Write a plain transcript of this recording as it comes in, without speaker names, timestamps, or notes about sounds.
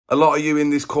A lot of you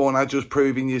in this corner just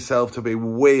proving yourself to be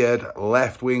weird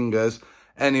left-wingers.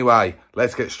 Anyway,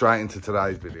 let's get straight into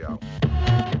today's video.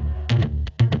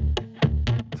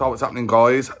 So what's happening,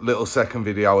 guys? Little second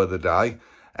video of the day.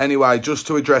 Anyway, just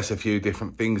to address a few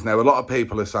different things. Now, a lot of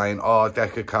people are saying, oh,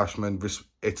 Decca Cashman,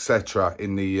 etc.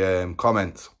 in the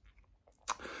comments.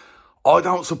 I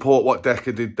don't support what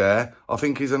Decca did there. I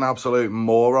think he's an absolute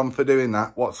moron for doing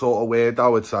that. What sort of weirdo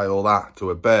would say all that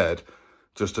to a bird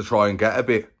just to try and get a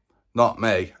bit? Not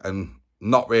me, and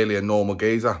not really a normal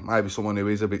geezer. Maybe someone who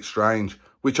is a bit strange,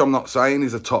 which I'm not saying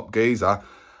is a top geezer,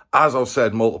 as I've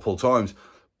said multiple times.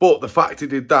 But the fact he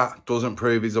did that doesn't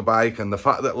prove he's a bacon. The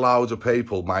fact that loads of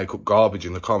people make up garbage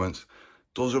in the comments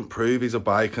doesn't prove he's a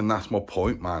bacon. That's my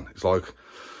point, man. It's like,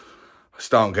 I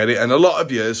just don't get it. And a lot of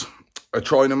yous are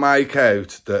trying to make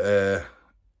out that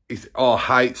it's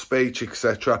hate speech,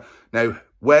 etc. Now,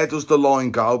 where does the line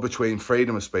go between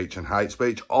freedom of speech and hate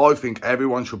speech? I think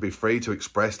everyone should be free to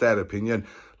express their opinion.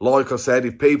 Like I said,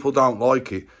 if people don't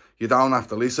like it, you don't have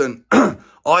to listen.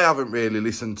 I haven't really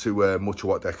listened to much of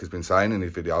what Decca's been saying in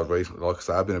his videos recently. Like I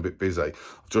said, I've been a bit busy.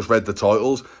 I've just read the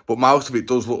titles, but most of it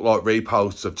does look like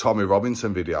reposts of Tommy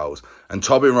Robinson videos. And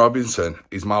Tommy Robinson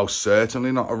is most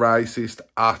certainly not a racist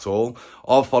at all.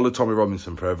 I've followed Tommy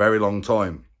Robinson for a very long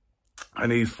time,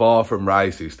 and he's far from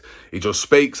racist. He just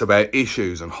speaks about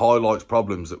issues and highlights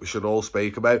problems that we should all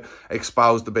speak about,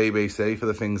 expose the BBC for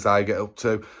the things they get up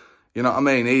to. You know what I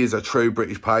mean? He is a true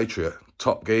British patriot,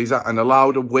 top geezer, and a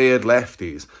load of weird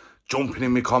lefties jumping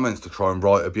in my comments to try and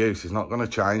write abuse is not going to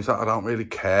change that. I don't really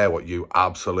care what you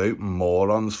absolute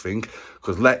morons think,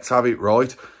 because let's have it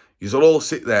right. You'll all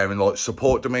sit there and like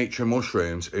support Dimitri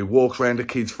Mushrooms, who walks around a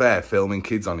kids' fair filming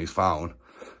kids on his phone.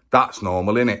 That's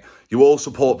normal, innit? You all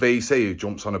support VC, who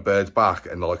jumps on a bird's back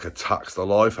and like attacks the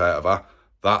life out of her.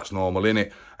 That's normal,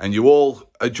 innit? And you all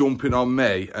are jumping on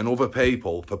me and other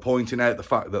people for pointing out the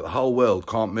fact that the whole world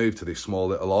can't move to this small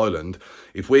little island.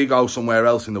 If we go somewhere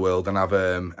else in the world and have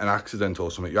an accident or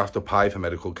something, you have to pay for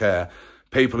medical care.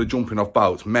 People are jumping off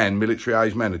boats. Men,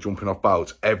 military-aged men are jumping off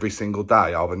boats every single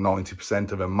day. Over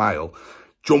 90% of them male.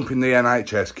 Jumping the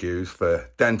NHS queues for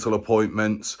dental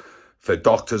appointments, for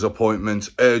doctor's appointments,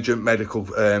 urgent medical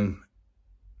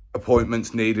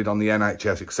appointments needed on the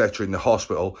NHS, etc. in the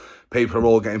hospital. People are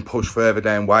all getting pushed further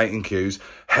down waiting queues.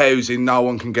 Housing, no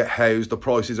one can get housed. The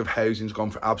prices of housing's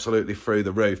gone for absolutely through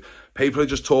the roof. People are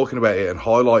just talking about it and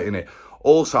highlighting it.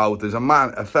 Also, there's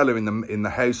a fella in the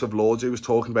House of Lords who was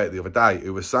talking about it the other day,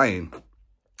 who was saying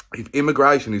if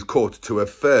immigration is cut to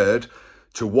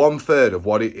 1/3 of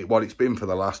what it's been for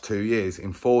the last 2 years,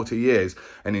 in 40 years,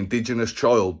 an Indigenous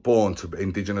child born to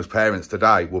Indigenous parents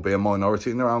today will be a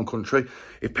minority in their own country.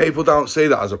 If people don't see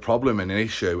that as a problem and an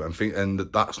issue and think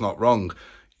that that's not wrong,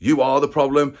 you are the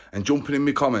problem. And jumping in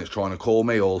my comments trying to call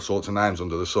me all sorts of names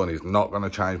under the sun is not going to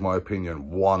change my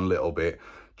opinion one little bit.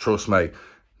 Trust me.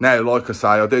 Now, like I say,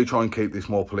 I do try and keep this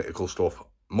more political stuff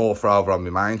more for over on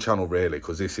my main channel, really,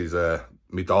 because this is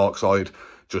my dark side.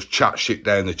 Just chat shit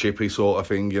down the chippy sort of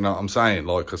thing, you know what I'm saying?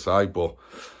 Like I say, but I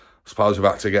suppose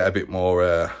we've had to get a bit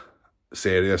more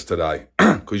serious today.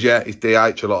 Because, yeah, it's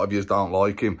DH, a lot of you don't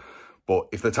like him. But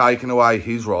if they're taking away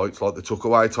his rights, like they took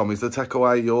away Tommy's, they take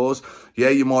away yours. Yeah,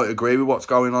 you might agree with what's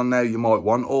going on now. You might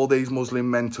want all these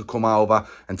Muslim men to come over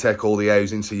and take all the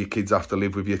housing so your kids have to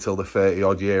live with you till they're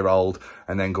 30-odd-year-old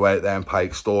and then go out there and pay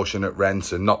extortionate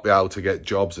rents and not be able to get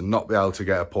jobs and not be able to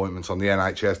get appointments on the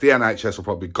NHS. The NHS will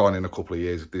probably be gone in a couple of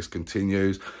years if this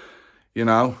continues. You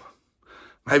know,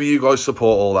 maybe you guys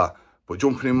support all that. But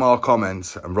jumping in more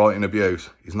comments and writing abuse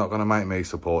is not going to make me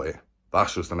support it.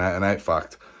 That's just an out-and-out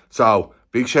fact. So,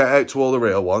 big shout out to all the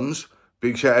real ones.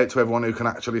 Big shout out to everyone who can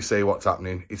actually see what's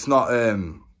happening. It's not,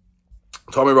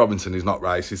 Tommy Robinson is not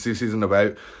racist. This isn't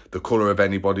about the colour of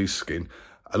anybody's skin.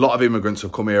 A lot of immigrants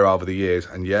have come here over the years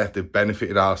and yeah, they've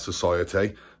benefited our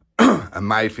society and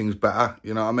made things better.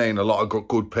 You know what I mean? A lot of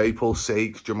good people,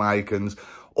 Sikhs, Jamaicans,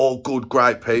 all good,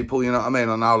 great people. You know what I mean?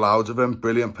 I know loads of them,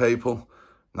 brilliant people.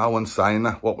 No one's saying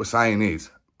that. What we're saying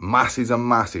is, masses and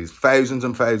masses, thousands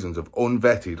and thousands of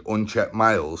unvetted, unchecked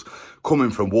males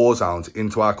coming from war zones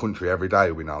into our country every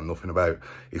day we know nothing about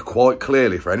is quite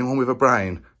clearly, for anyone with a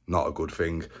brain, not a good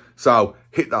thing. So,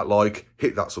 hit that like,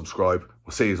 hit that subscribe.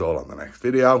 We'll see you all on the next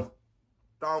video.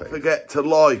 Don't forget to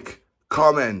like,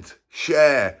 comment,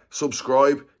 share,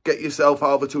 subscribe. Get yourself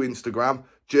over to Instagram,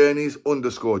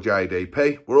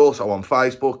 Journeys_JDP. We're also on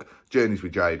Facebook, Journeys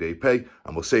with JDP.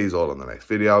 And we'll see you all on the next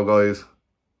video, guys.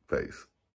 Peace.